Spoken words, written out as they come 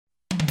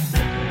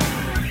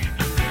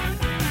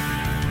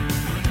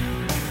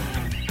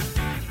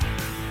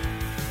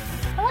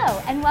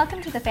and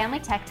welcome to the Family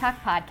Tech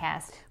Talk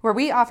podcast, where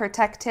we offer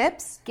tech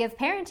tips, give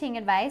parenting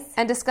advice,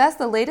 and discuss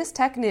the latest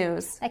tech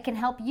news that can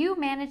help you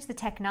manage the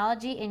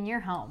technology in your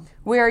home.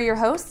 We are your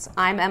hosts.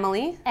 I'm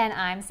Emily. And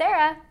I'm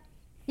Sarah.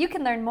 You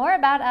can learn more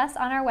about us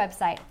on our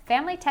website,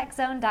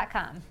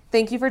 FamilyTechZone.com.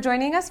 Thank you for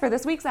joining us for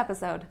this week's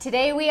episode.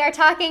 Today we are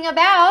talking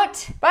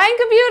about buying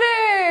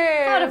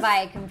computers! How to buy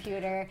a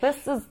computer.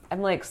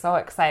 I'm so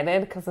excited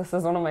because this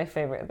is one of my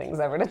favorite things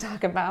ever to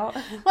talk about.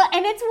 Well,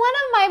 and it's one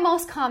of my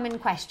most common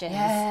questions,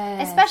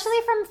 especially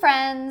from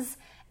friends.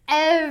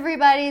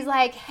 Everybody's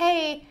like,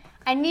 hey,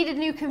 I need a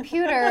new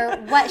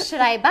computer. What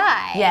should I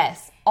buy?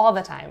 Yes. All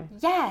the time.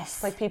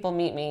 Yes. Like people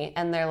meet me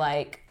and they're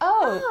like,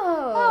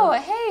 oh,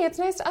 hey, it's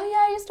nice to,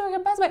 I used to work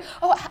at Best Buy.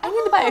 Oh, I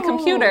need to buy a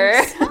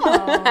computer. So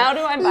How do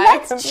I buy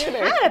a computer?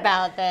 Let's chat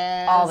about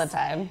this. All the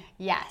time.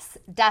 Yes,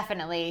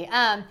 definitely.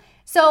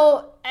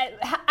 So I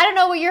don't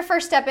know what your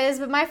first step is,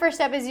 but my first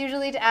step is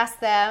usually to ask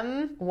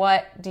them,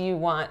 what do you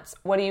want?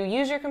 What do you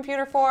use your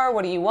computer for?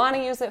 What do you want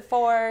to use it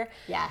for?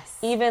 Yes.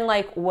 Even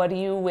like, what do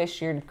you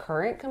wish your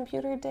current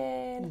computer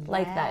did? Yes.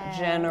 Like that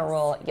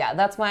general,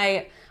 that's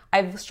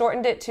I've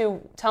shortened it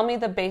to tell me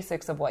the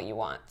basics of what you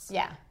want.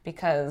 Yeah.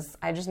 Because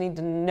I just need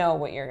to know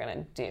what you're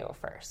going to do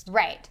first.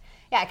 Right.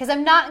 Yeah, because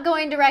I'm not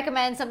going to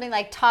recommend something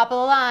like top of the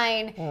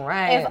line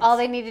if all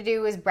they need to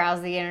do is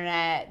browse the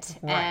internet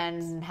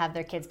and have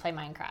their kids play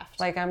Minecraft.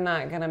 Like, I'm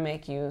not going to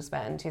make you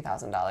spend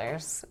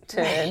 $2,000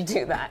 to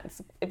do that.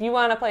 If you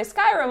want to play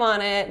Skyrim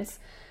on it,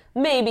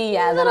 maybe,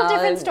 a little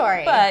different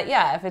story. But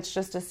yeah, if it's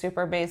just a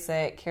super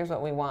basic, here's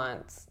what we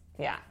want.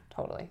 Yeah,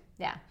 totally.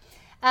 Yeah.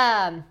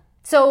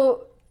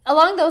 So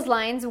along those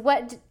lines,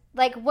 what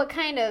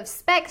kind of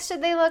specs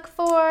should they look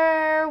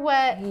for?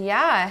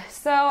 Yeah.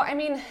 So, I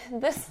mean,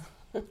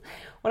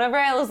 whenever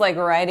I was like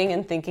writing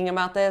and thinking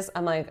about this,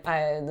 I'm like,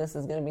 this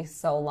is going to be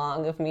so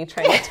long of me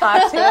trying to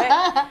talk to it.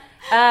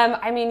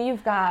 I mean,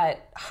 you've got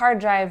hard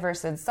drive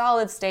versus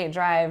solid state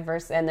drive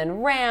and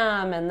then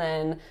RAM, and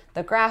then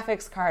the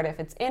graphics card if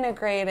it's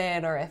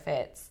integrated or if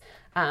it's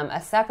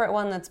a separate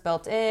one that's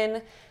built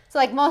in. So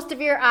like most of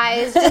your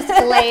eyes just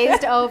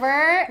glazed over,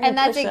 and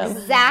that's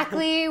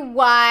exactly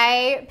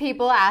why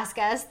people ask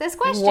us this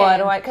question.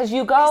 Because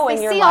you go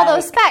and you're like... They see all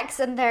those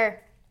specs and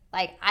they're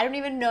like, I don't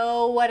even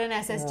know what an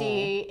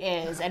SSD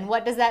is, and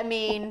what does that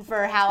mean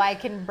for how I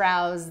can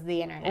browse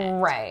the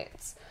internet? Right.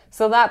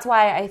 So that's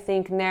why I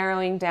think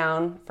narrowing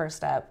down, first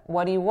step,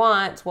 what do you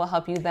want, will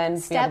help you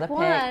then be able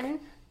to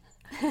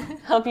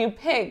help you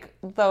pick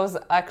those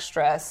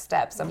extra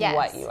steps of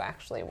what you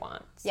actually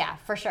want. Yeah,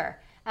 for sure.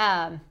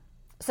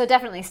 So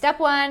definitely, step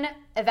one,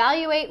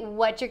 evaluate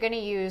what you're going to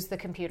use the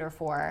computer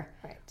for.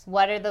 Right.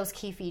 What are those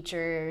key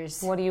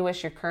features? What do you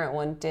wish your current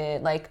one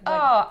did? Like,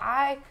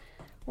 I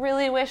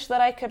really wish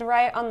that I could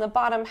write on the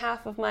bottom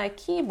half of my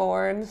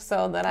keyboard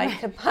so that I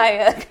could buy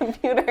a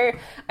computer.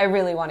 I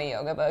really want a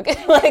yoga book.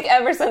 Like,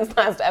 ever since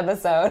last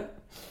episode,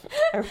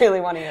 I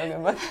really want a yoga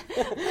book.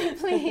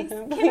 Please.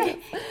 Can I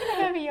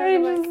have a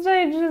yoga book?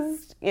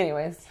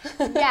 Anyways.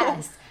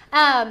 Yes.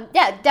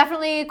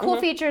 Definitely cool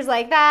features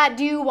like that.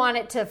 Do you want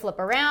it to flip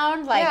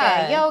around like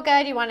a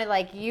yoga? Do you want to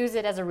like use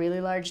it as a really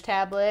large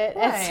tablet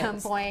at some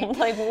point?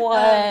 Like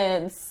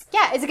what?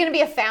 Is it going to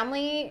be a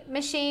family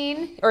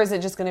machine? Or is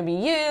it just going to be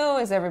you?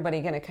 Is everybody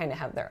going to kind of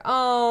have their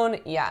own?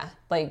 Yeah,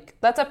 like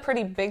that's a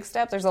pretty big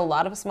step. There's a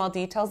lot of small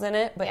details in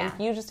it, but if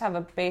you just have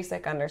a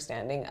basic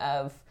understanding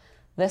of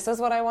this is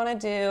what I want to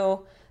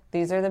do,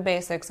 these are the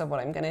basics of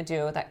what I'm going to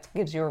do, that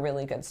gives you a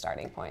really good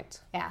starting point.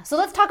 Yeah. So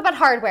let's talk about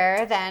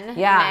hardware then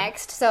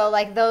next. So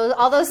like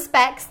all those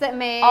specs that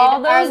made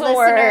all our those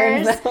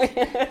listeners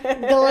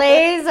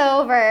glaze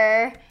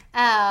over.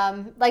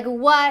 Like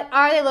what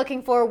are they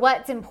looking for?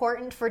 What's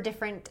important for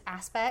different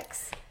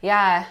aspects?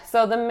 Yeah.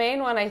 So the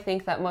main one I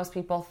think that most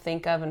people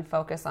think of and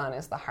focus on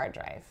is the hard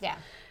drive. Yeah.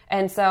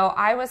 And so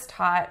I was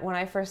taught when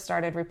I first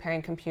started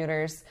repairing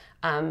computers,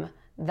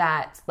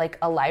 that like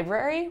a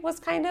library was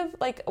kind of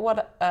like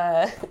what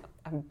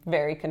I'm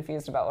very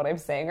confused about what I'm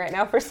saying right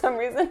now for some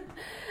reason.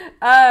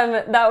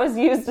 That was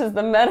used as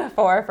the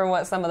metaphor for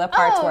what some of the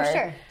parts were.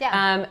 Sure.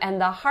 Yeah. And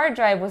the hard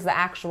drive was the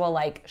actual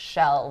like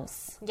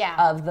shelves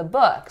of the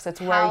books. It's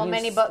where how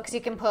many books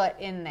you can put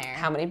in there.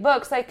 How many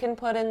books I can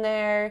put in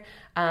there.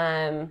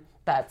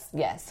 That's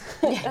yes.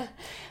 Yeah.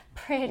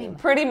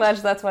 Pretty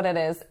much that's what it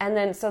is. And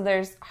then so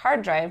there's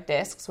hard drive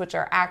disks, which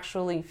are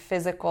actually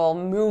physical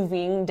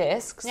moving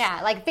disks.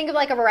 Yeah, like think of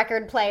like a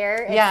record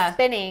player. It's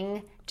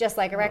spinning just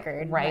like a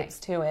record. Rights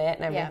to it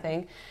and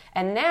everything. Yeah.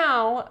 And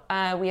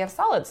now we have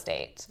solid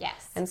state.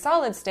 Yes. And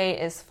solid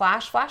state is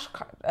flash drives,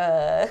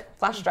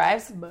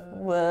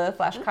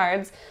 flash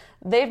cards.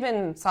 They've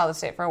been solid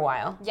state for a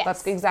while. Yes.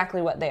 That's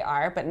exactly what they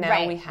are. But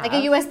now we have... Like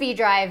a USB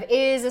drive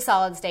is a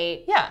solid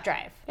state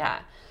drive. Yeah.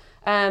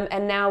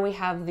 And now we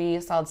have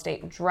the solid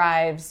state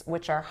drives,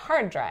 which are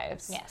hard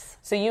drives. Yes.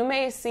 So you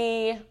may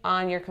see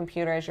on your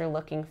computer as you're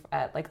looking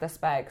at like the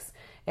specs,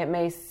 it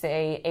may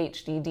say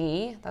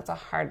HDD, that's a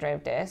hard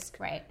drive disk,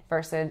 right,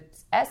 versus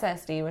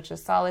SSD, which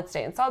is solid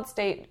state. And solid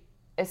state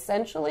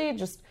essentially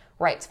just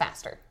writes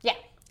faster. Yeah.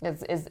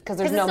 Because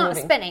there's no moving. It's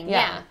not spinning,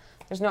 yeah.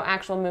 There's no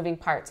actual moving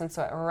parts, and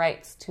so it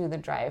writes to the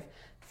drive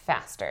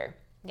faster.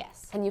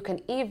 Yes. And you can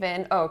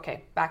even,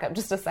 back up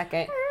just a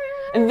second.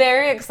 I'm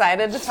very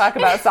excited to talk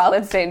about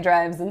solid state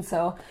drives, and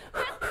so,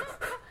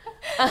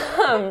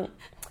 they're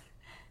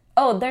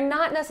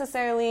not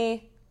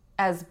necessarily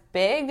as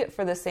big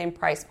for the same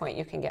price point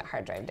you can get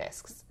hard drive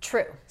discs.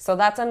 True. So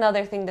that's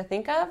another thing to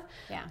think of.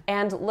 Yeah.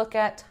 And look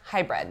at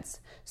hybrids.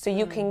 So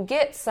you can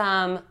get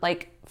some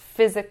like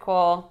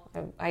physical,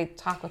 I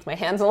talk with my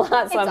hands a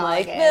lot, so I'm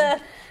like,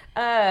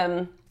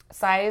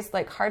 size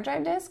like hard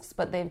drive discs,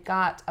 but they've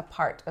got a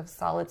part of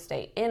solid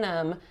state in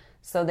them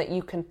so that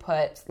you can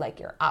put like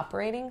your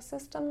operating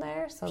system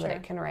there so that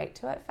it can write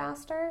to it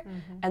faster.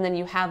 And then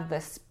you have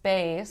the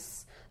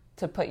space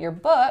to put your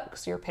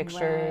books, your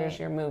pictures,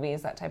 your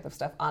movies, that type of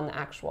stuff on the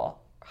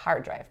actual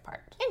hard drive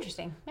part.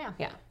 Interesting. Yeah.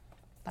 Yeah.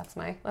 That's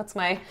my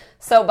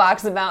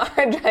soapbox about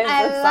hard drives.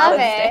 I love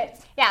it.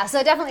 Yeah,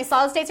 so definitely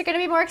solid states are going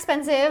to be more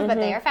expensive, but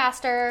they are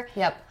faster.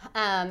 Yep.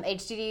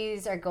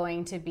 HDDs are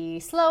going to be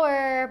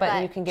slower,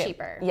 but you can get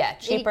cheaper. Yeah,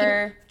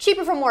 cheaper.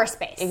 Cheaper for more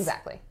space.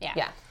 Exactly. Yeah.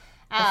 Yeah.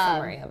 The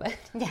summary of it.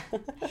 Yeah.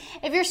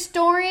 If you're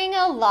storing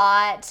a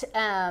lot,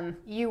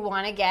 you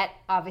want to get,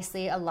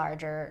 obviously, a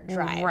larger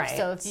drive. Right.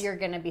 So if you're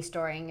going to be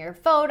storing your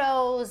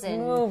photos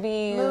and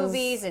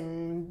movies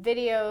and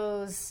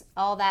videos,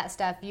 all that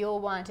stuff,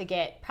 you'll want to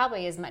get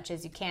probably as much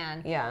as you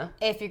can. Yeah.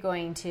 If you're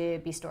going to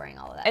be storing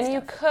all of that and stuff.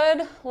 you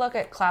could look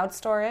at cloud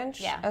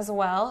storage as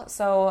well.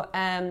 So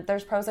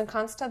there's pros and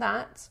cons to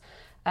that.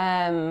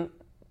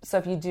 So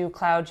if you do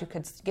cloud, you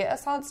could get a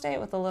solid state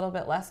with a little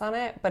bit less on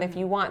it. But if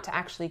you want to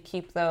actually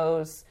keep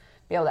those,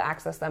 be able to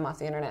access them off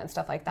the internet and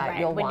stuff like that,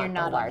 you'll want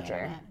the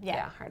larger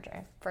hard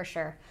drive. For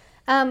sure.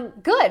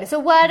 Good. So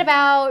what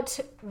about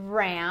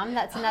RAM?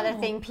 That's another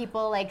thing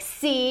people like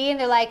see and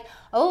they're like,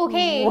 oh,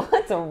 okay.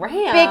 What's a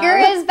RAM? Bigger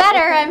is better,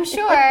 I'm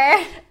sure.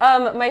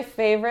 One of my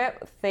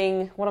favorite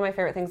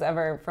things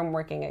ever from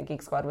working at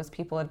Geek Squad was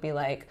people would be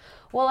like,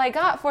 well, I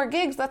got 4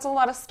 gigs. That's a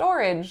lot of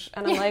storage.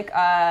 And I'm like,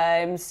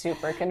 I'm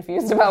super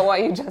confused about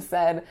what you just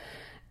said.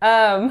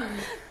 So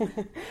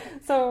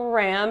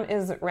RAM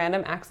is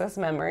random access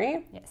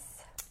memory.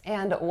 Yes.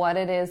 And what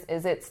it is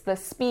it's the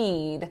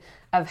speed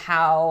of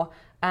how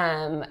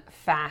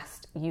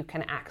fast you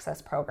can access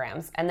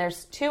programs. And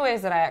there's 2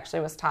 ways that I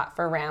actually was taught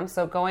for RAM.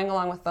 So going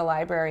along with the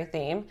library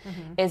theme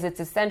is it's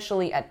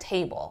essentially a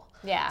table.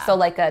 Yeah. So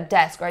like a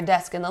desk or a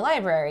desk in the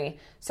library.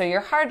 So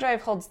your hard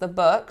drive holds the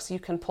books. You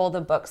can pull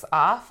the books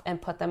off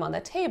and put them on the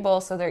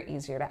table so they're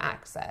easier to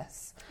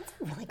access. That's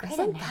a really great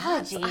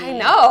analogy. I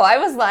know. I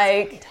was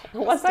like,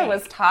 once I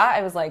was taught,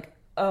 I was like,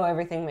 oh,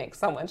 everything makes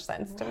so much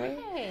sense to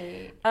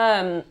me.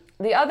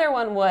 The other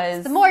one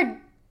was... The more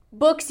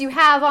books you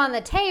have on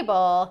the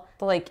table,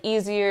 the like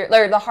easier,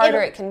 or the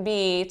harder it can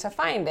be to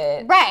find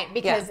it. Right,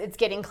 because it's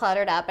getting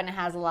cluttered up and it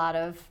has a lot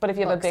of But if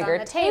you have a books bigger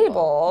on the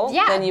table,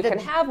 then you can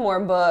have more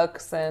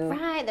books and...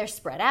 Right, they're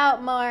spread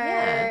out more,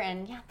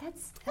 and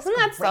that's Isn't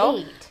that great.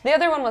 so? The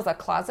other one was a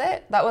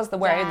closet. That was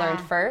where I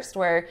learned first,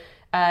 where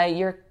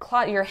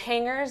your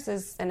hangers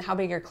is, and how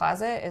big your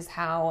closet is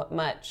how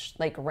much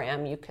like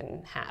RAM you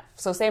can have.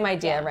 So same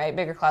idea, right?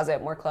 Bigger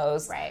closet, more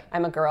clothes. Right.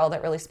 I'm a girl,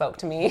 that really spoke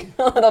to me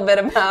a little bit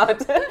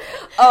about,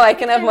 I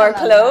can have more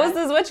clothes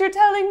is what you're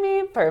telling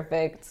me?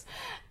 Perfect.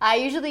 I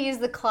usually use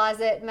the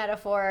closet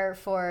metaphor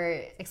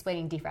for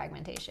explaining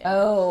defragmentation.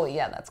 Oh,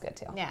 yeah, that's good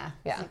too. Yeah.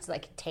 Yeah. So it's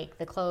like take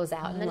the clothes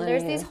out, and then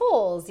there's these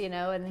holes, and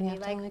then you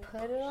like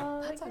put it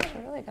all That's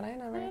actually really good. I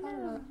never thought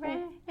about it.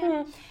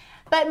 Right.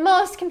 But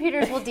most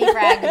computers will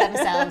defrag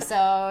themselves,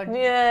 so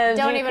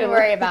don't even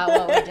worry about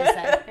what we just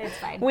said. It's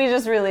fine. We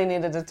just really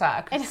needed to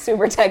talk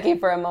super techie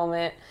for a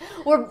moment.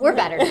 We're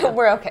better now.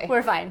 We're okay.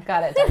 We're fine.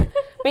 Got it.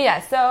 But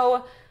yeah,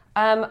 so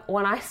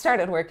when I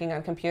started working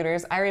on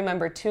computers, I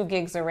remember 2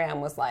 gigs of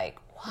RAM was like,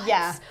 what?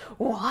 Yeah.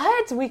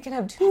 What? We can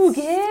have 2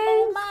 gigs?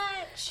 So much.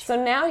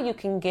 So now you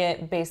can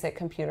get basic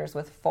computers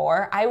with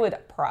 4. I would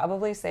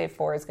probably say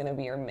 4 is going to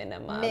be your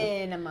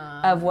minimum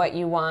of what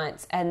you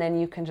want, and then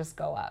you can just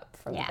go up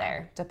from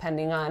there,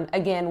 depending on,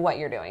 again, what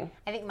you're doing.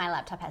 I think my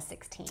laptop has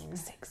 16.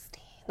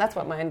 16. That's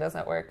what mine does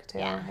at work, too.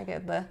 Yeah. I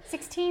get the...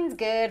 16's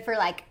good for,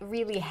 like,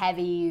 really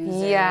heavy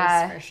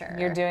users, for sure.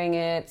 You're doing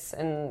it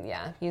and,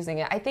 using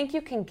it. I think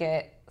you can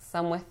get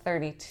some with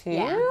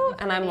 32,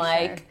 and I'm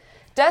like... Sure.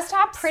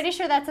 Desktops? Pretty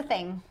sure that's a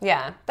thing.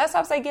 Yeah.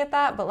 Desktops, I get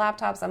that, but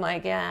laptops, I'm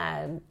like,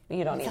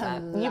 you don't need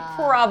that. You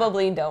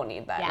probably don't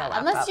need that. Yeah,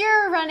 unless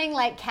you're running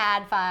like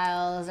CAD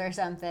files or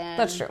something.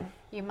 That's true.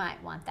 You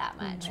might want that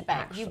much,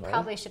 but you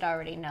probably should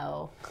already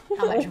know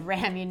how much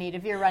RAM you need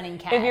if you're running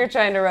CAD. If you're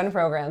trying to run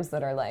programs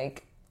that are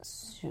like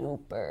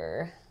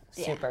super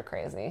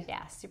crazy.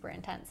 Yeah, super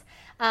intense.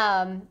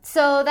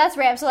 So that's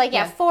RAM. So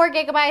 4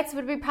 gigabytes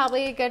would be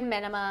probably a good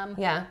minimum.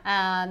 Yeah.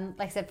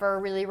 Like I said, for a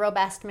really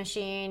robust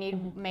machine,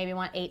 you'd maybe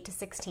want 8 to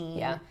 16.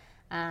 Yeah.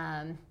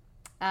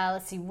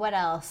 Let's see, what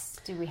else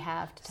do we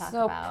have to talk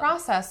about? So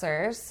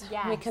processors,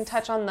 we can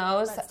touch on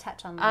those. Let's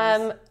touch on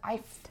those.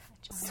 I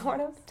Sort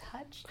of.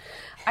 Touch.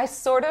 I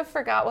sort of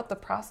forgot what the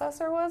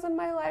processor was in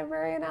my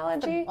library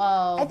analogy.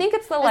 I think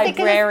it's the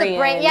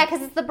librarian.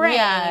 Because it's the brain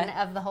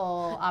of the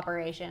whole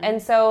operation.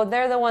 And so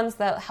they're the ones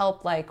that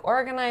help like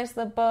organize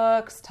the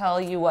books, tell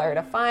you where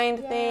to find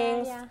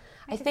things. Yeah.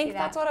 I think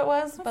that's what it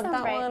was, but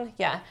that right. one,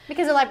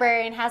 Because a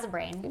librarian has a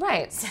brain.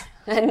 Right.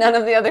 And none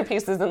of the other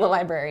pieces in the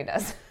library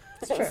does.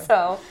 It's true.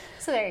 So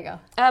there you go.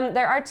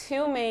 There are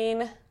two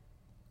main.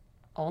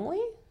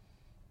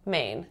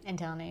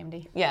 Intel and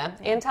AMD. Yeah.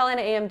 Intel and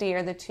AMD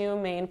are the two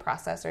main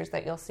processors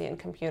that you'll see in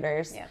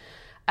computers. Yeah.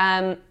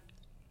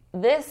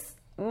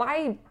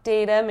 My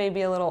data may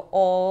be a little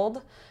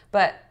old,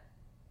 but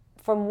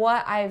from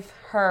what I've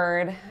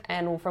heard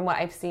and from what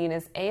I've seen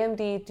is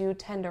AMD do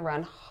tend to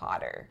run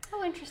hotter.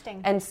 Oh,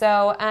 interesting. And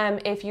so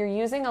if you're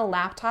using a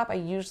laptop, I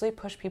usually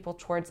push people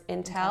towards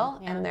Intel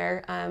and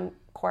their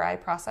Core i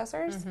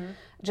processors,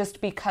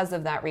 just because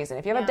of that reason.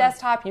 If you have a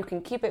desktop, you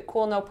can keep it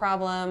cool, no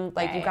problem.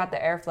 Like you've got the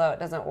airflow, it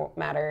doesn't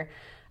matter.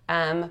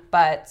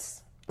 But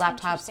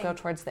laptops go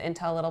towards the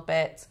Intel a little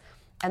bit.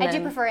 And I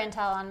do prefer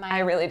Intel on my... I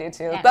really do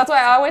too. Yeah. That's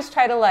why I always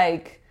try to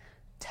like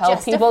tell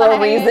people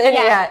a reason.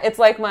 Yeah, it's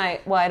like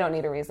I don't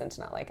need a reason to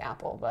not like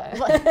Apple, but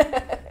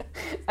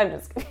I'm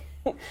just kidding.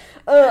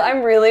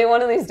 I'm really,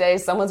 one of these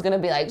days, someone's going to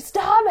be like,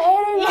 stop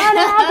hating on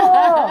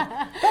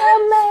Apple. They're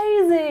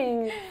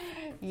amazing.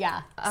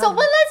 Yeah. So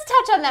let's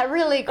touch on that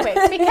really quick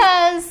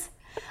because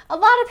a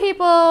lot of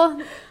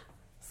people...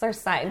 It's our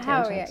side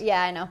tangent.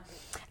 Yeah, I know.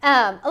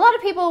 A lot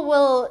of people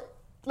will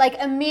like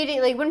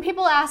immediately, when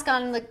people ask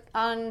on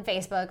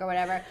Facebook or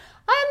whatever,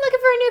 I'm looking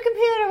for a new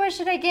computer, what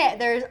should I get?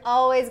 There's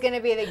always going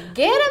to be the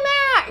get a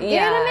Mac,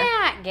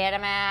 get a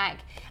Mac.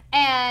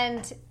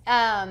 And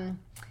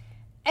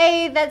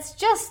that's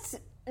just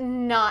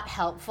not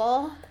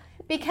helpful.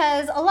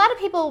 Because a lot of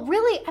people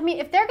really,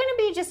 if they're going to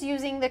be just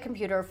using the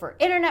computer for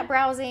internet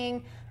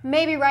browsing,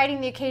 maybe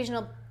writing the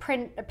occasional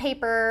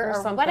paper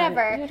or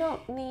whatever,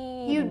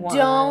 you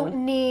don't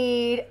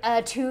need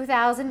a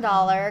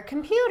 $2,000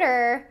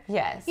 computer.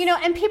 Yes.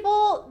 And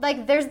people,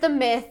 like, there's the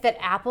myth that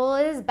Apple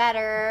is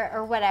better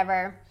or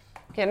whatever.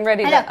 Getting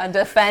ready to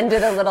defend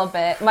it a little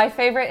bit. My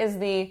favorite is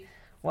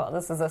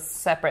this is a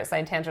separate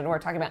side tangent we're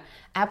talking about.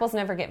 Apples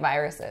never get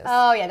viruses.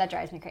 Oh, yeah, that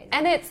drives me crazy.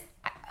 And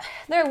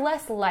they're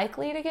less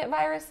likely to get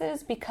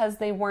viruses because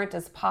they weren't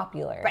as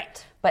popular.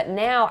 Right. But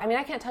now,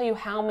 I can't tell you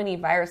how many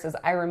viruses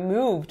I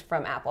removed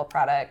from Apple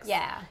products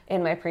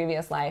in my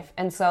previous life.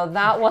 And so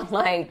that one,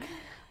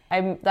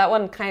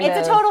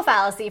 it's a total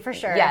fallacy for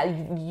sure. Yeah,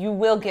 you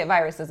will get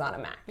viruses on a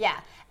Mac.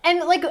 Yeah.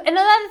 And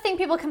another thing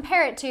people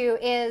compare it to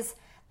is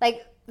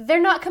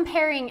they're not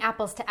comparing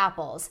apples to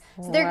apples.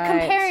 So they're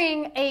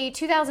comparing a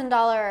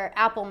 $2,000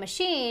 Apple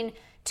machine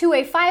to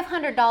a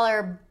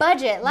 $500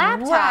 budget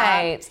laptop.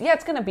 Right. Yeah,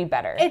 it's going to be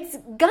better. It's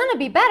going to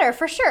be better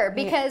for sure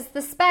because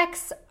the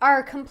specs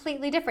are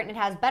completely different. It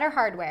has better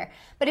hardware.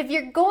 But if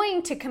you're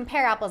going to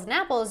compare apples and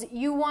apples,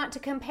 you want to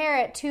compare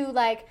it to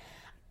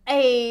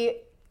a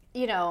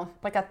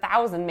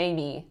 1,000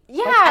 maybe.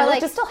 Yeah.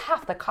 Which is still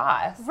half the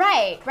cost.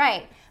 Right.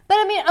 But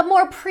a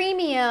more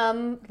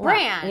premium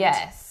brand.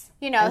 Yes.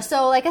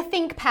 So a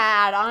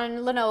ThinkPad on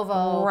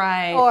Lenovo.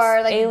 Right.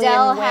 Or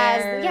Dell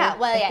Alienware. has,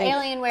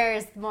 Alienware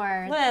is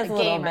more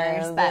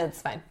gamers.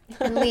 That's fine.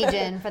 And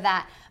Legion for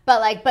that.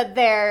 But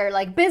they're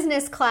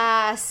business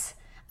class.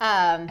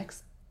 You're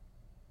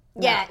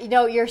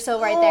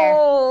so right there.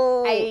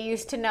 I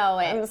used to know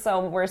it.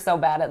 We're so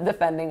bad at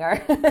defending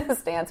our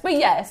stance. But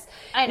yes.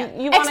 I know.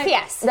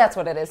 XPS. That's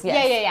what it is,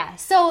 yes. Yeah.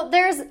 So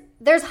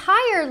there's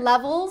higher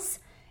levels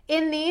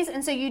in these,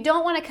 and so you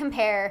don't want to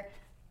compare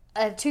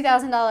a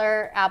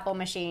 $2,000 Apple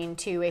machine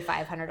to a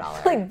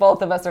 $500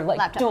 both of us are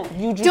laptop.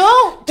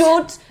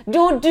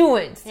 Don't do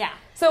it. Yeah.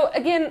 So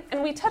again,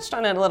 and we touched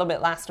on it a little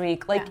bit last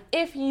week,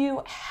 if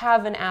you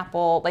have an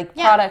Apple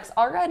products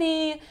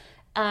already,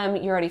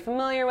 you're already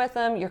familiar with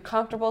them, you're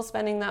comfortable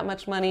spending that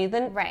much money,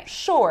 then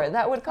sure,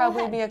 that would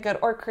probably be a good,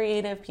 or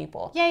creative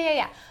people.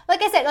 Yeah.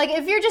 Like I said,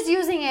 if you're just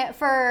using it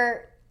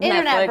for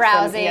internet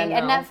browsing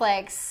and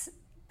Netflix,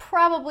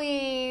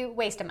 probably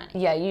waste of money.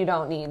 Yeah, you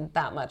don't need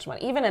that much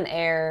money. Even an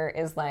Air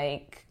is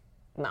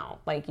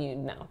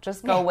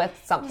just go with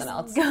something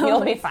else. You'll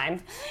be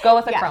fine. Go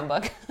with a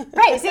Chromebook.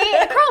 Right, see,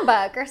 a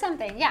Chromebook or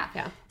something,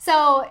 yeah.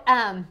 So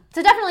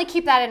definitely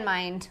keep that in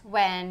mind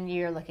when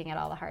you're looking at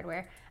all the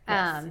hardware.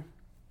 Yes.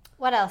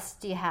 What else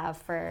do you have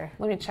for...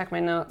 Let me check my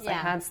notes. I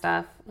had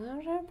stuff.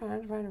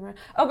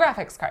 Oh,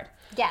 graphics card.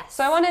 Yes.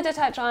 So I wanted to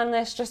touch on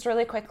this just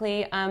really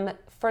quickly.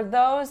 For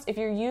those, if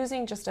you're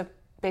using just a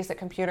basic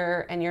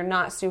computer and you're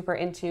not super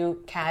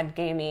into CAD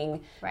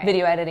gaming,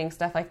 video editing,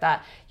 stuff like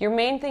that, your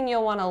main thing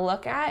you'll want to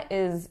look at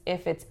is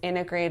if it's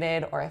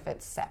integrated or if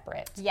it's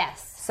separate.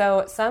 Yes.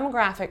 So some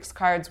graphics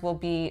cards will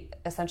be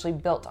essentially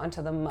built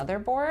onto the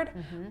motherboard,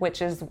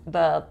 which is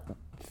the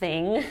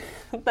thing,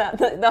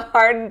 the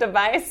hard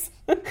device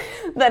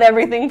that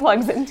everything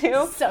plugs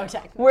into. So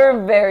technical.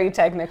 We're very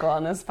technical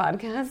on this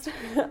podcast.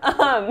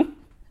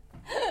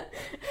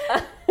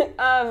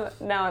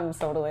 Now I'm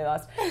totally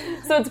lost.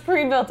 So it's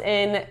pre-built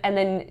in, and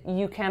then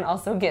you can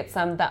also get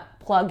some that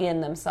plug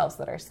in themselves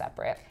that are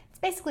separate. It's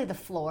basically the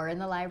floor in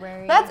the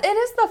library. It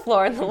is the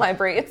floor in the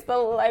library. It's the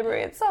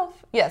library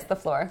itself. Yes, the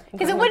floor.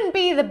 Because it wouldn't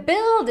be the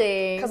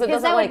building. Because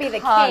that would be the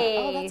case.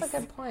 Oh, that's a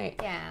good point.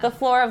 Yeah. The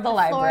floor of the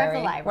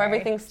library. library. Where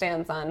everything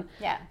stands on.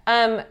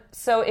 Yeah.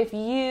 So if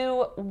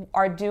you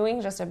are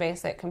doing just a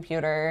basic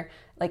computer,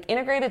 like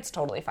integrated's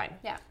totally fine.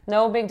 Yeah.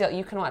 No big deal.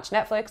 You can watch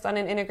Netflix on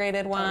an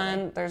integrated one.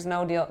 Totally. There's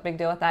no big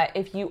deal with that.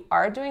 If you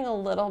are doing a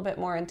little bit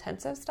more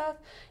intensive stuff,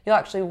 you'll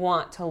actually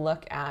want to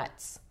look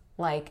at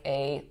like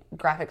a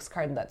graphics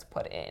card that's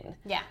put in.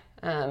 Yeah.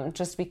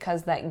 Just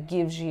because that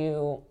gives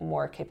you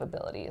more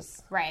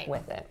capabilities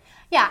with it.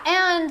 Yeah,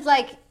 and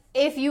like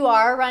if you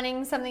are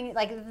running something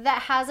like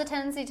that has a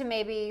tendency to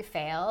maybe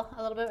fail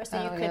a little bit,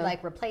 so you could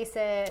like replace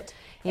it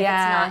if it's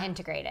not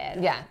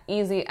integrated. Yeah,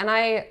 easy. And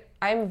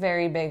I'm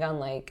very big on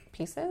like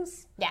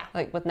pieces. Yeah.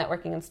 Like with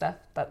networking and stuff,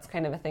 that's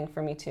kind of a thing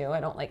for me too. I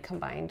don't like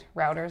combined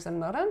routers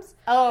and modems.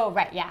 Oh,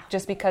 right, yeah.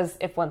 Just because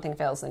if one thing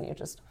fails, then you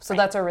just... So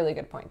that's a really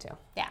good point too.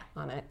 Yeah.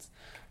 On it.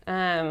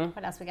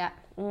 What else we got?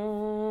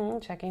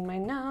 Checking my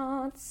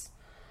notes.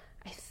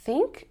 I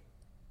think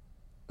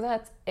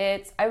that's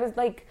it. I was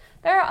like,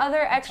 there are other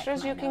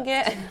extras you can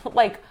get,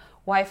 like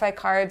Wi-Fi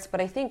cards,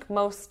 but I think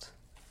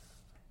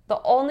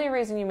the only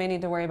reason you may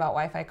need to worry about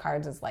Wi-Fi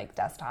cards is like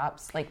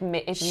desktops. Like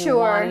if you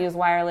want to use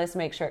wireless,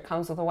 make sure it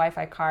comes with a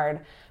Wi-Fi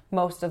card.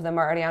 Most of them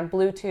are already on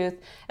Bluetooth.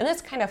 And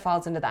this kind of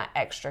falls into that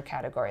extra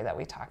category that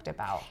we talked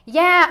about.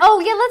 Yeah. Oh,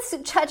 yeah,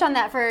 let's touch on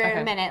that for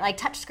a minute. Like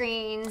touch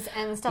screens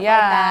and stuff like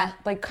that.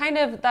 Like kind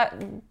of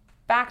that...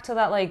 Back to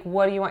that, like,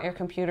 what do you want your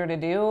computer to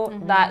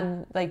do? That,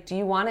 like, do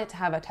you want it to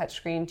have a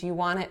touchscreen? Do you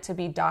want it to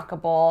be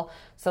dockable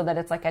so that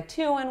it's like a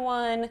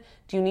 2-in-1?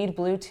 Do you need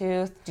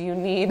Bluetooth? Do you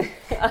need,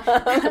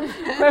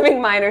 we're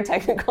being minor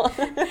technical.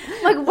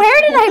 Like,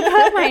 where did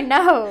I put my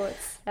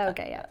notes?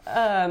 Okay,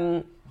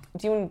 yeah.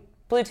 Do you want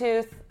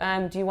Bluetooth?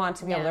 Do you want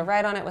to be able to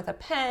write on it with a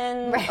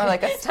pen or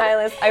like a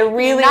stylus? I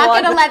really not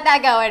going to let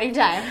that go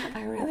anytime.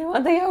 I really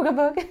want the yoga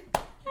book.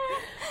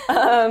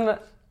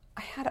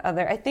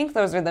 I think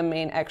those are the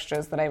main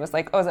extras that I was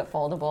like, oh, is it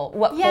foldable?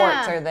 What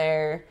ports are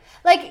there?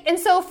 Like, and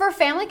so for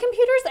family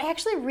computers, I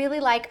actually really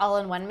like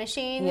all-in-one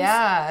machines.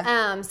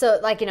 Yeah. So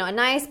like, a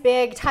nice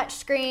big touch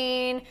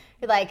screen.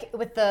 Like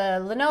with the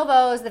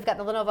Lenovo's, they've got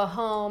the Lenovo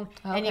Home,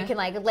 and you can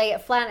like lay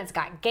it flat. And it's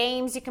got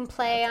games you can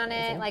play on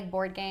it, like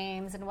board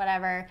games and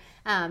whatever.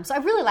 So I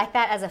really like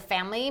that as a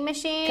family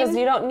machine because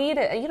you don't need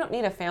it. You don't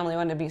need a family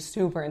one to be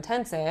super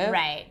intensive,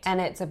 right?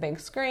 And it's a big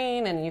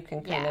screen, and you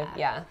can kind of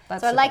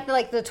That's so I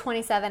like the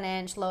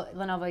 27-inch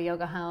Lenovo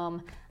Yoga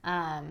Home.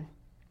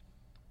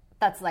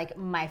 That's like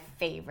my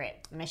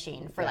favorite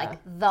machine for like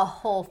the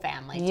whole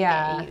family to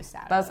get use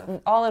out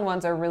of.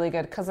 All-in-ones are really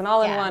good because an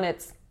all-in-one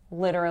it's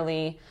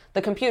literally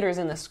the computer's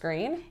in the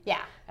screen.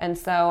 Yeah. And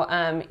so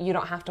you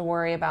don't have to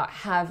worry about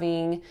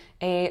having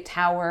a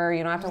tower.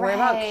 You don't have to worry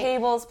about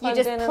cables plugged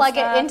in. You just plug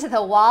it into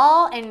the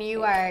wall and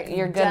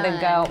you're good to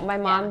go. My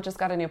mom just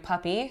got a new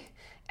puppy,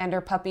 and her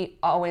puppy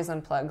always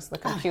unplugs the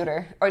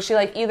computer. Or she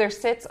like either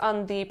sits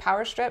on the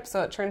power strip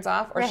so it turns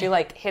off, or she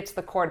like hits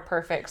the cord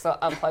perfect so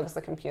it unplugs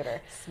the computer.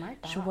 Smart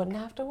dog. She wouldn't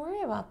have to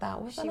worry about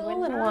that with an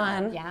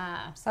all-in-one.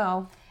 Yeah.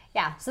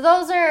 So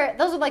those are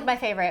like my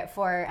favorite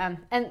for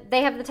and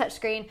they have the touch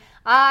screen.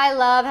 I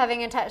love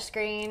having a touch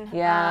screen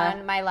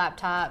on my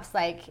laptops.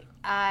 Like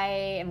I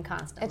am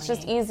constantly. It's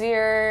just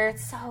easier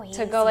it's so easy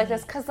to go like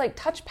this because like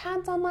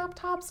touchpads on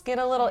laptops get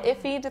a little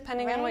iffy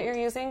depending on what you're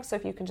using. So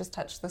if you can just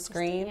touch the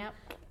screen,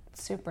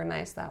 it's super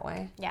nice that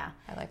way. Yeah,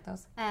 I like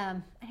those.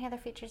 Any other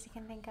features you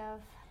can think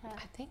of?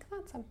 I think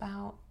that's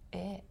about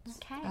it.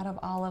 Okay. Out of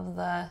all of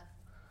the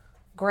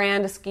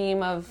grand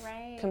scheme of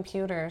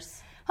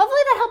computers.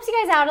 Hopefully that helps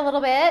you guys out a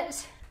little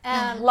bit.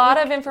 A lot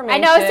of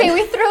information. I know, see,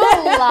 we threw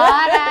a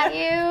lot at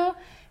you.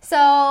 So,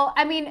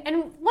 I mean,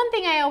 and one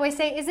thing I always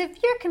say is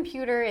if your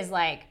computer is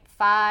like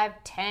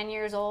 5-10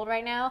 years old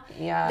right now,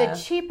 the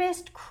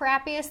cheapest,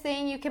 crappiest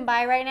thing you can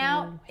buy right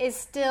now is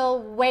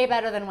still way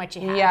better than what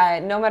you have. Yeah,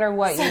 no matter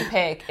what you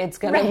pick, it's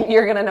gonna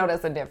you're gonna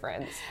notice a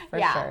difference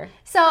for sure.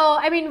 So,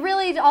 I mean,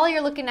 really, all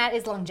you're looking at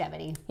is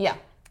longevity. Yeah.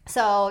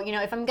 So,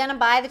 if I'm going to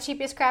buy the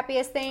cheapest,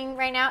 crappiest thing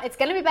right now, it's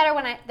going to be better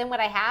than what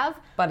I have.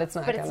 But it's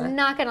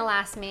not going to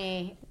last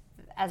me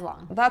as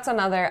long. That's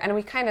another, and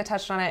we kind of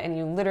touched on it, and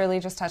you literally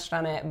just touched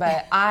on it,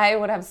 but I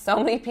would have so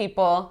many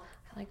people,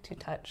 I like to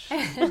touch.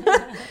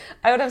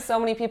 I would have so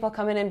many people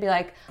come in and be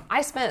like,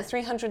 I spent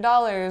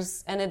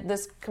 $300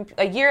 and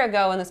a year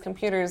ago, and this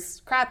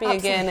computer's crappy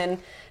again, and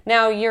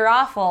now you're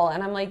awful.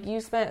 And I'm like, you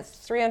spent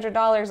 $300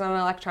 on an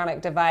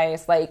electronic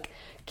device. Like,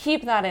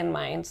 keep that in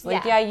mind.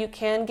 Like, you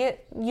can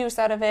get use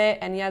out of it,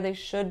 and they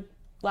should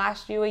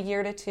last you a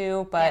year to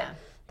two, but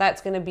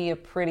that's going to be a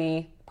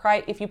pretty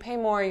price. If you pay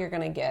more, you're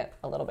going to get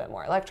a little bit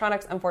more.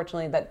 Electronics,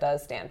 unfortunately, that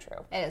does stand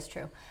true. It is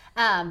true.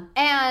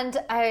 And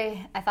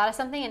I thought of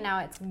something, and now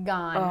it's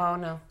gone. Oh,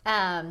 no.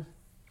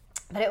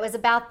 But it was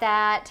about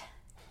that.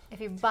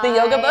 If you buy the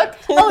yoga book?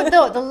 Oh,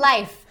 no, the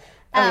Life.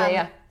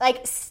 Yeah.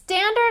 Like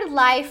standard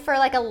life for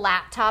like a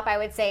laptop, I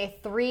would say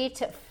 3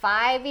 to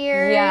 5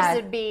 years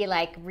would be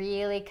like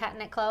really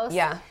cutting it close.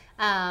 Yeah.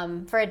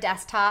 For a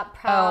desktop,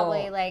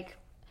 probably like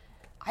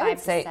I would 5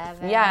 to say,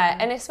 7. yeah,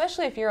 and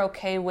especially if you're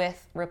okay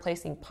with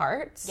replacing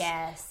parts.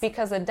 Yes.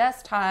 Because a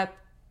desktop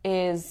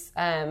is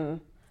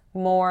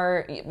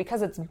more,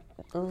 because it's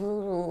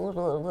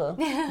so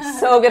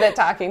good at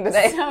talking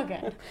today. So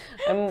good.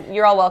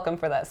 You're all welcome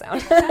for that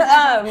sound.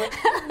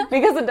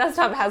 Because the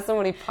desktop has so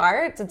many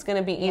parts, it's going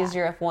to be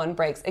easier if one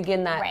breaks.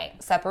 Again,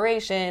 that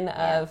separation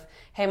of,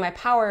 hey, my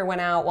power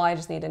went out, well, I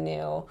just need a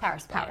new power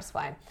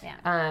supply.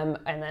 Yeah.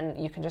 And then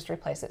you can just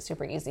replace it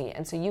super easy.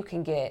 And so you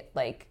can get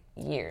like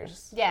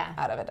years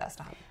out of a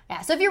desktop. Yeah,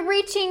 so if you're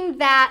reaching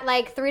that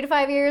like 3 to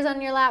 5 years on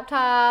your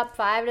laptop,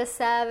 5 to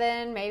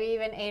 7, maybe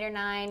even 8 or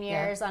 9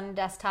 years on a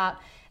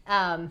desktop,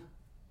 and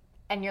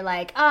you're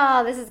like,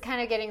 oh, this is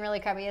kind of getting really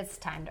crappy, it's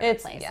time to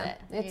replace it.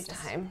 It's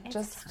time.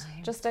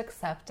 Just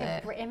accept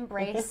it.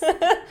 Embrace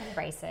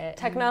it.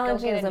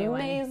 Technology is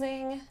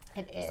amazing.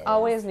 It is. There's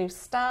always new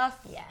stuff.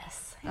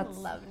 Yes. I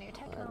love new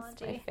technology.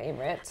 That's my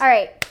favorite. All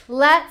right,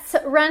 let's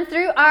run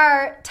through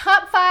our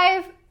top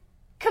 5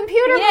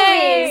 computer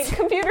movies.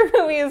 Computer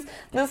movies.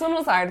 This one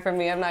was hard for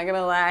me, I'm not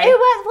gonna lie. It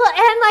was, well,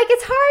 and like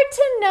it's hard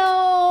to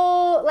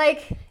know,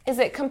 like, is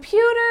it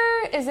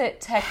computer? Is it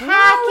technology?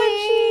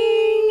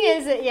 Hacking?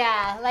 Is it,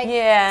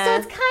 so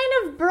it's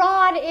kind of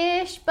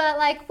broad-ish, but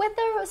like with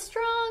a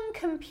strong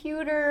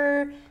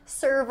computer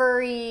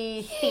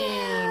server-y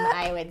theme,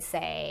 I would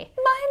say.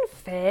 Mine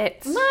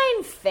fits.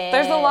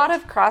 There's a lot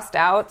of crossed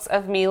outs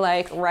of me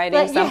like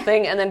writing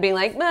something and then being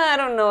like, nah, I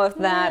don't know if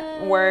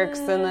that works,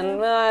 and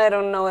then I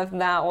don't know if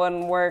that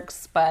one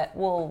works, but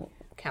we'll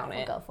count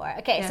it. We'll go for it.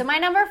 Okay, so my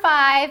number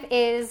 5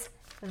 is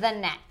The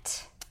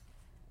Net.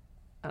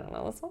 I don't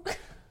know this one.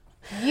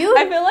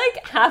 I feel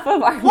like half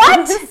of our I'm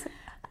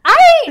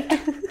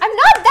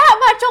not that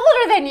much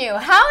older than you.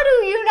 How do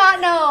you not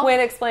know? Wait,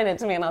 explain it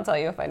to me and I'll tell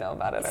you if I know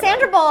about it.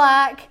 Sandra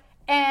Bullock,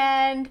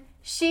 and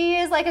she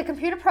is like a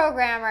computer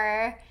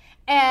programmer,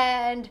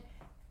 and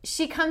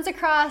she comes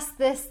across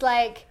this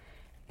like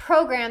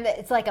program that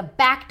it's like a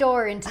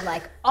backdoor into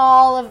like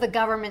all of the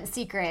government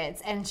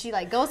secrets, and she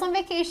like goes on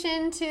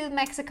vacation to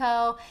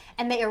Mexico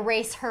and they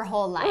erase her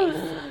whole life.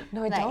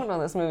 No, I don't know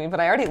this movie,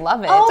 but I already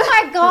love it. Oh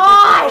my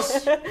gosh.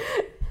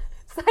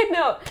 Side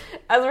note,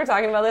 as we're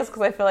talking about this,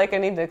 because I feel like I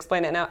need to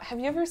explain it now, have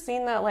you ever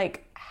seen that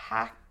like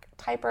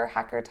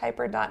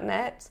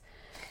hackertyper.net?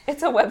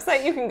 It's a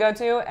website you can go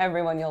to,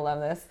 everyone, you'll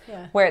love this,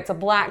 where it's a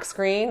black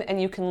screen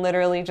and you can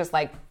literally just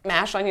like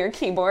mash on your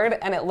keyboard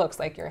and it looks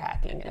like you're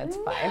hacking. It's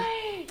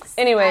fine.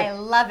 Anyway, I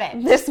love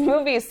it. This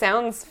movie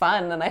sounds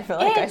fun and I feel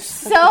like it's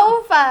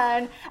so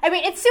fun. I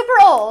mean, it's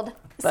super old.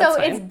 So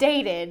it's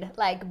dated,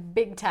 like,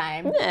 big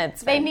time.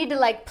 It's they need to,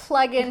 like,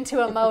 plug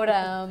into a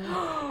modem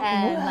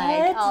and,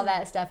 like, all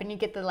that stuff. And you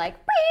get the, like,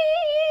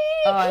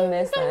 oh, I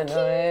miss that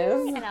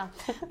noise. You know,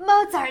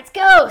 Mozart's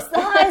Ghost,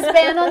 the hottest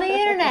band on the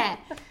internet.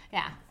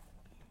 Yeah.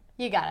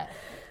 You got it.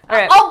 All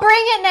right. I'll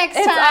bring it next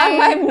time. It's on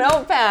my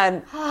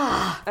notepad.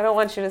 I don't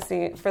want you to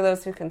see. For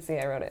those who can see,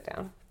 I wrote it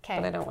down. Okay.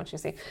 But I don't want you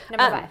to see.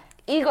 Number 5.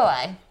 Eagle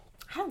Eye.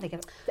 I don't think of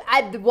it.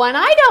 One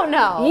I don't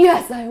know.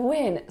 Yes, I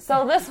win.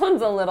 So this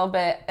one's a little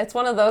bit, it's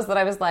one of those that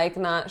I was like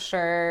not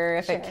sure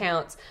if it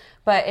counts.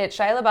 But it's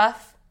Shia LaBeouf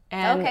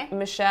and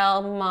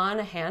Michelle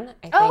Monaghan,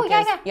 I think.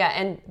 Yeah,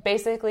 and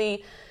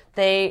basically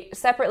they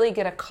separately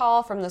get a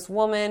call from this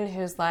woman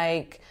who's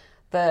like,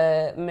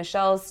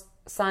 Michelle's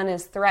son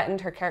is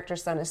threatened, her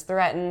character's son is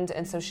threatened,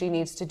 and so she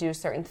needs to do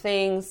certain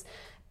things.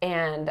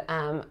 And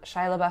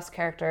Shia LaBeouf's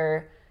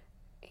character,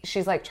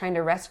 she's like trying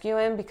to rescue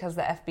him because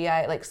the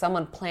FBI, like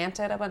someone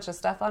planted a bunch of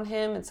stuff on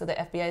him, and so the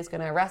FBI is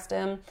going to arrest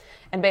him.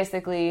 And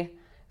basically,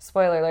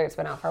 spoiler alert, it's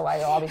been out for a while,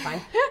 you'll all be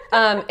fine.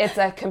 It's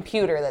a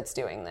computer that's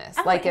doing this.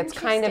 Oh, like it's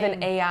kind of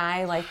an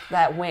AI like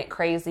that went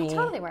crazy. That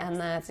totally works. And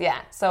that's,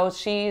 so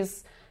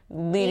she's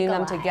leading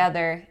them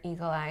together.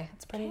 Eagle Eye.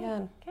 It's pretty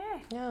good.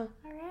 Okay. Yeah. All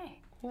right.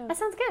 Yeah. That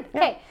sounds good.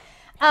 Okay.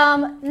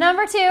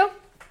 Number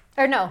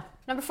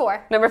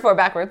 4. Number 4,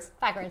 backwards.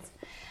 Hackers.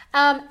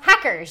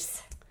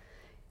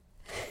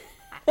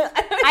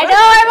 I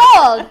know I'm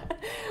old.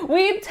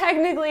 We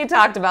technically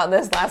talked about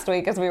this last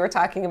week as we were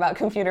talking about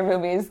computer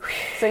movies.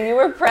 So you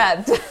were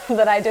prepped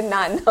that I did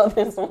not know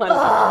this one.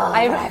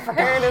 I've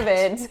heard of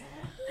it,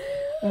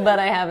 but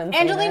I haven't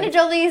seen Angelina it.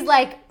 Jolie's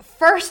like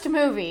first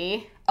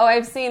movie. Oh,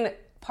 I've seen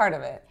part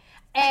of it.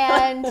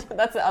 And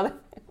that's the other.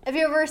 Have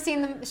you ever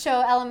seen the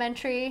show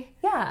Elementary?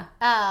 Yeah.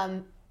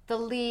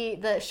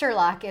 The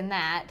Sherlock in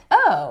that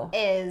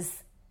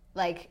is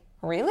like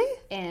really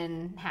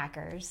in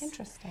Hackers.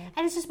 Interesting.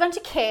 And it's just a bunch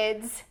of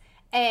kids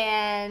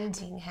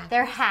and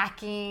they're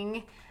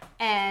hacking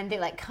and they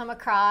like come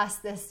across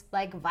this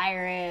like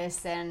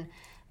virus and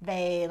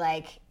they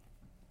like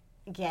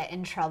get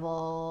in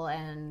trouble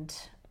and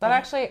they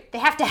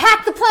have to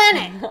hack the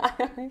planet.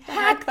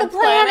 Hack the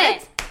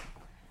planet.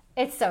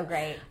 It's so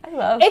great. I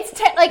love it's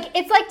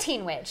like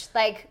Teen Witch,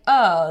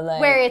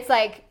 where it's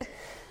like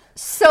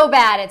so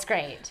bad, it's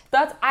great.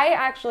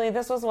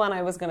 This was one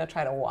I was going to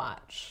try to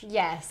watch.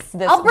 Yes.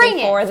 I'll bring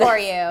it for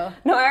you.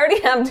 No, I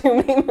already have too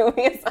many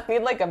movies. I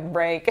need like a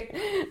break.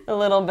 A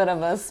little bit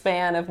of a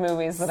span of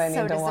movies that I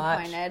need to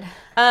watch. So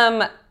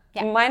disappointed.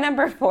 My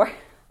number 4,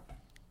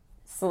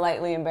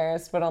 slightly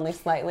embarrassed, but only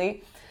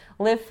slightly.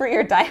 Live Free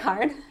or Die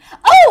Hard.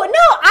 Oh,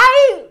 no,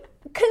 I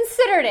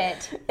considered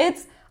it.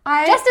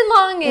 Justin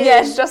Long is...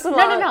 Yes, Justin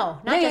Long. No,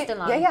 not Justin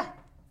Long. Yeah.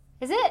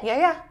 Is it?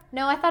 Yeah.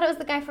 No, I thought it was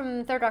the guy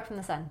from Third Rock from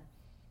the Sun.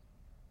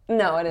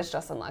 No, it is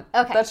Justin Long.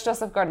 Okay. That's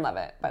Joseph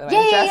Gordon-Levitt, by the way.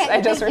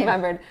 I just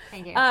remembered.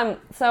 Thank you.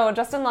 So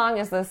Justin Long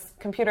is this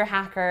computer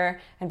hacker,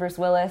 and Bruce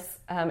Willis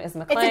is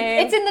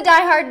McClane. It's in the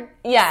Die Hard.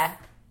 Yeah.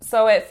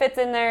 So it fits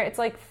in there. It's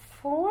like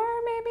 4,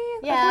 maybe?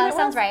 Yeah,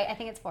 sounds right. I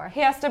think it's 4.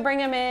 He has to bring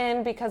him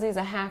in because he's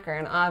a hacker,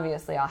 and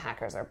obviously all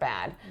hackers are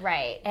bad.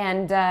 Right.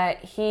 And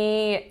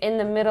in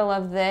the middle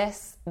of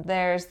this,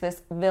 there's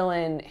this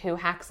villain who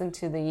hacks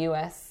into the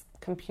U.S.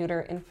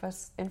 computer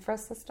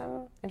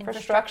infrastructure.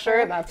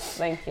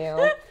 Thank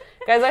you.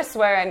 Guys, I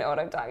swear I know what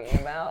I'm talking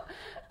about.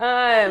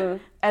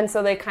 And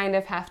so they kind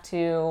of have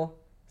to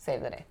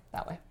save the day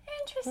that way.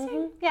 Interesting.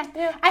 Mm-hmm.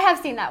 Yeah. I have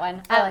seen that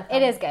one.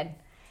 It is good.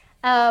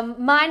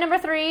 My number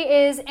 3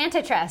 is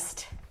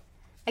Antitrust.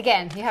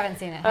 Again, you haven't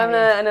seen it. I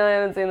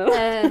haven't seen it.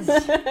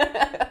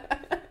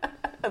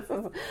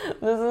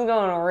 This is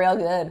going real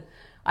good.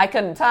 I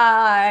couldn't talk.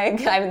 I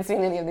haven't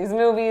seen any of these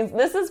movies.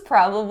 This is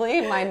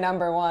probably my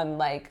number 1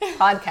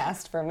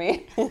 podcast for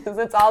me because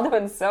it's all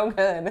doing so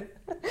good.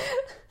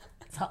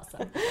 It's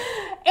awesome.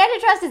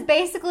 Antitrust is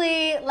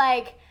basically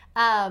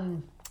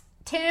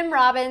Tim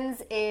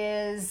Robbins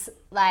is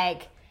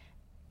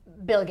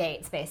Bill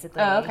Gates,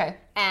 basically. Oh, okay.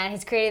 And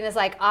he's creating this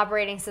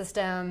operating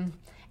system,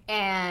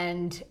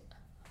 and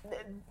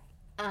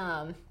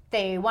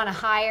they want to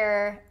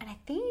hire, and I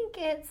think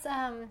it's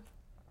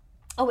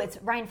it's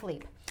Ryan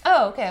Philippe.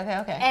 Oh, okay.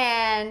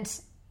 And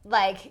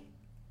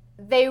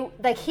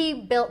he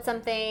built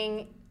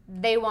something.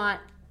 They want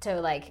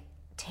to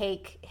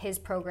take his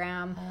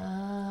program,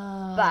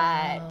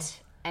 but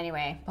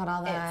anyway, but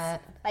all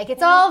that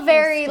it's all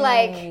very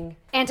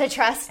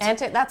antitrust.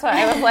 That's what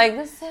I was like.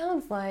 This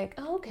sounds like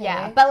okay.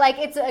 Yeah, but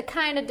it's a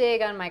kind of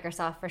dig on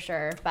Microsoft for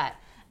sure. But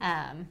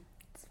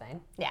it's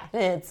fine. Yeah,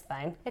 it's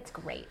fine. It's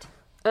great.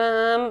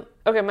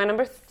 Okay, my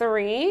number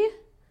 3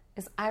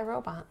 is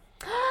iRobot.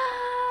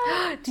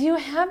 Do you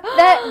have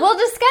that? We'll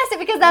discuss it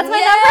because that's my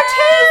number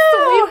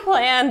 2. We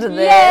planned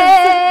this.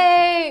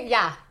 Yay!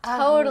 Yeah,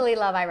 totally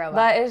love iRobot.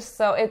 That is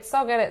it's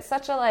so good. It's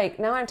such a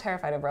now I'm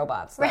terrified of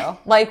robots though.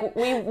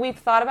 Right. We've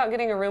thought about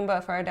getting a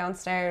Roomba for our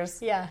downstairs.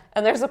 Yeah.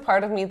 And there's a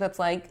part of me that's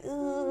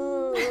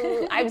ooh,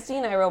 I've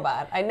seen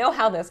iRobot. I know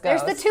how this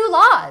goes. There's the 2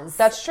 laws.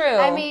 That's true.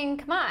 I mean,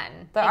 come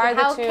on.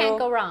 How can't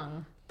go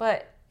wrong?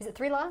 But is it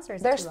 3 laws or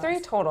is there's it 2 3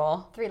 laws?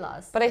 total. 3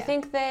 laws. But I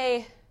think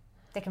they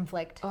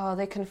conflict. Oh,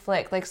 they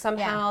conflict.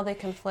 Somehow they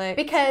conflict.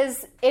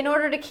 Because in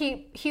order to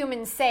keep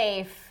humans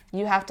safe,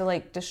 you have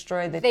to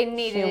destroy the humans. They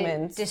need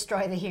to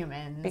destroy the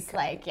humans.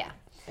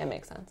 It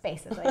makes sense.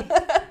 Basically.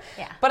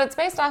 Yeah. But it's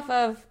based off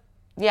of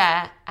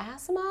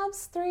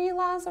Asimov's 3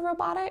 laws of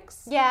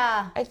robotics.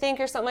 Yeah. I think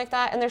or something like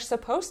that. And they're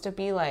supposed to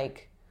be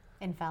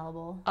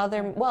infallible.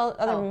 Other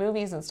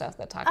movies and stuff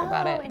that talk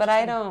about it. But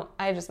I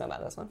just know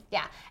about this one.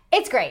 Yeah.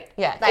 It's great.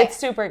 Yeah. It's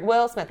super.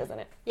 Will Smith is in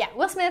it. Yeah.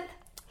 Will Smith.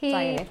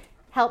 He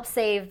helped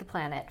save the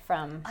planet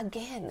from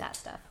that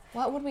stuff.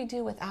 What would we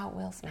do without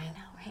Will Smith? I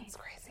know, right? That's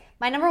crazy.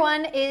 My number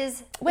 1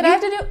 is... Wait, I have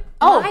to do...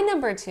 my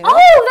number 2.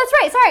 Oh, that's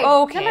right. Sorry.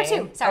 Okay.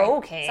 Number 2. Sorry.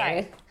 Okay.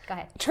 Sorry. Go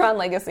ahead. Tron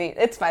Legacy.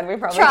 It's fine. We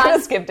probably could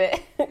have skipped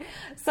it.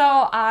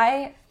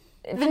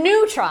 The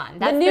new Tron.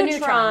 That's the new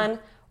Tron.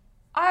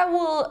 I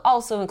will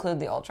also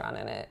include the old Tron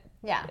in it.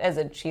 Yeah. As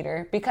a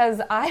cheater.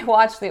 Because I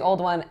watched the old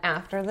one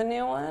after the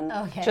new one.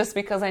 Okay. Just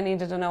because I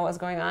needed to know what was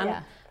going on.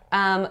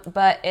 Yeah.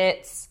 But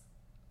it's...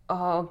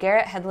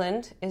 Garrett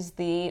Hedlund is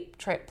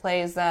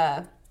plays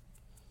now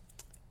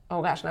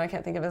I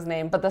can't think of his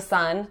name, but the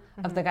son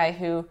of the guy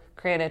who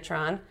created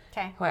Tron.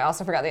 Okay. Who I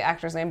also forgot the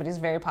actor's name, but he's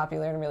very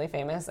popular and really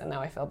famous, and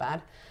now I feel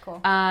bad. Cool.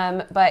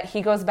 But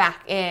he goes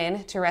back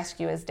in to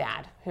rescue his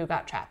dad, who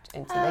got trapped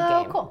into the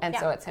game. Cool. And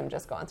so it's him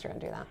just going through and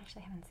do that. I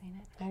actually haven't seen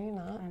it. Have you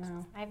not? I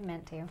know. I've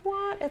meant to.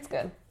 What? It's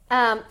good.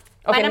 My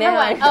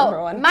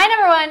number 1. My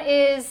number 1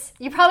 is,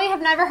 you probably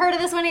have never heard of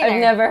this one either. I've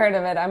never heard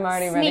of it. I'm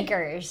already ready.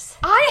 Sneakers.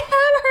 I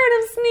have heard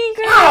of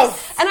Sneakers.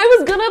 Yes. And I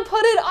was going to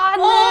put it on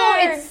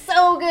there. It's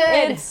so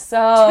good. It's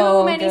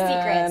so Too many good.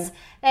 secrets.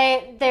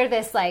 They're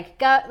this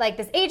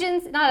this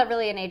agency, not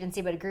really an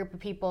agency, but a group of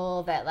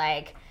people that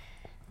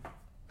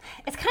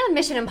it's kind of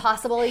Mission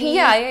Impossible-y.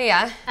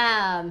 Yeah.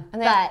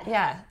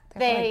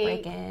 They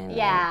break in.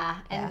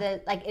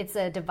 It's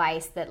a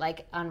device that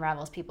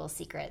unravels people's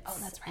secrets. Oh,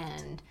 that's right.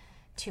 And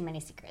too many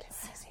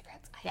secrets.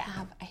 I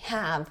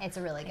have. It's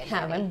a really good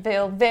movie. I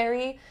feel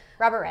very...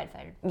 Robert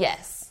Redford.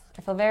 Yes.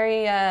 I feel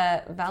very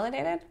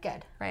validated.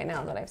 Good. Right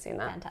now that I've seen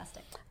that.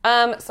 Fantastic.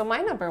 So my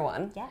number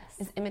 1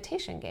 is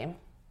Imitation Game.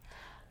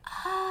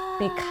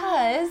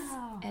 Because,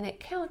 and it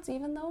counts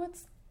even though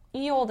it's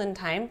ye olden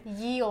time.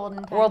 Ye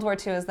olden time. World War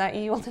II, is that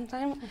ye olden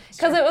time?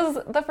 Because it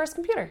was the first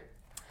computer.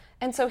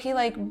 And so he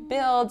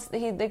builds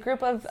the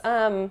group of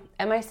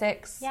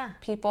MI6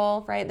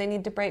 people, right? They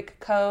need to break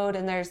code,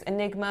 and there's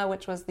Enigma,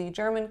 which was the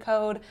German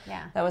code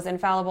that was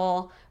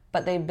infallible,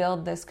 but they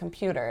build this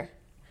computer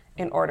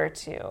in order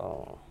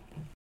to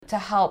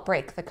help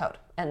break the code.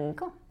 And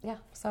cool. Yeah,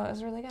 so it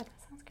was really good.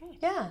 Sounds great.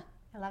 Yeah.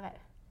 I love it.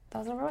 That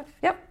was number 1.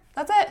 Yep,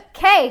 that's it.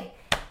 Okay,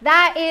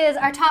 that is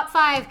our top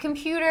 5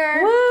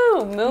 computer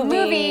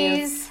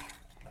movies.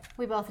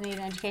 We both need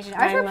an education.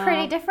 Ours were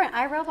pretty different.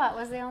 iRobot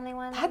was the only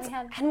one that we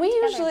had. And we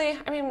together. usually,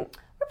 we're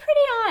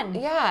pretty on.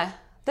 Yeah.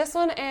 This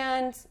one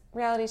and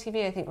reality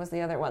TV, I think, was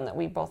the other one that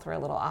we both were a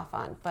little off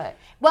on. But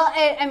well,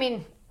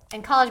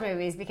 in college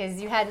movies,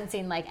 because you hadn't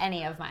seen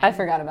any of mine. I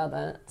forgot about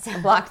that.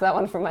 I blocked that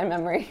one from my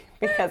memory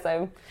because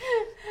I'm.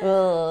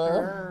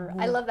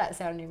 I love that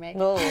sound you make.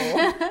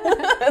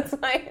 That's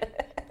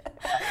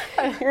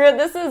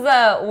this is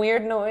a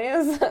weird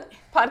noise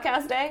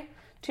podcast day.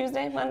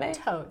 Tuesday, Monday.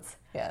 Totes.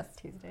 Yes.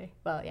 Tuesday.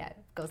 Well, yeah, it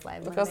goes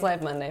live Monday. It goes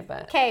live Monday,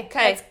 but... Okay,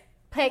 let's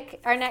pick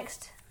our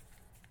next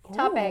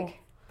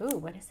topic. Ooh,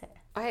 what is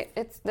it?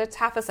 It's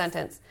half a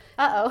sentence.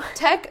 Uh-oh.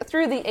 Tech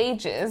through the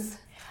ages.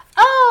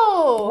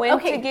 Oh! When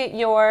to get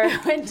your...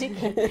 Because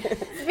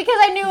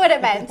I knew what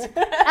it meant.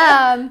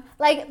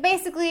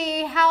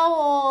 Basically, how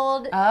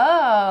old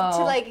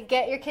to,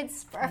 get your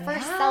kids a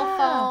first cell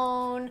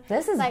phone.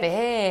 This is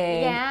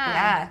big.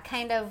 Yeah.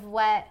 Kind of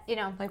what,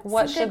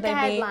 what should they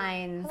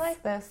guidelines. Be? I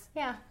like this.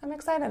 Yeah. I'm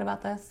excited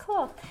about this.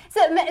 Cool.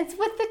 So it's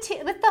with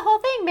the whole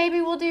thing,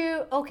 maybe we'll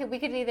do, we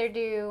could either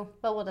do,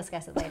 we'll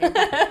discuss it later.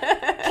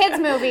 Kids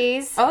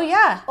movies. Oh,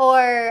 yeah.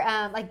 Or,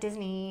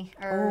 Disney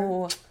or...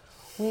 Ooh.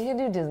 We could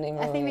do Disney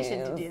movies. I think we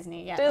should do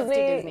Disney. Yeah, Disney. Let's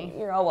do Disney.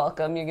 You're all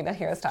welcome. You're going to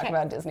hear us talk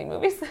about Disney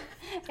movies.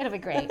 It'll be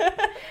great. All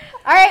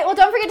right. Well,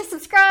 don't forget to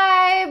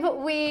subscribe.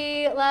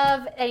 We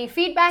love any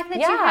feedback that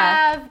you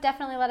have.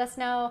 Definitely let us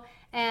know.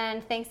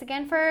 And thanks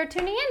again for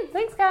tuning in.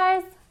 Thanks,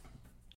 guys.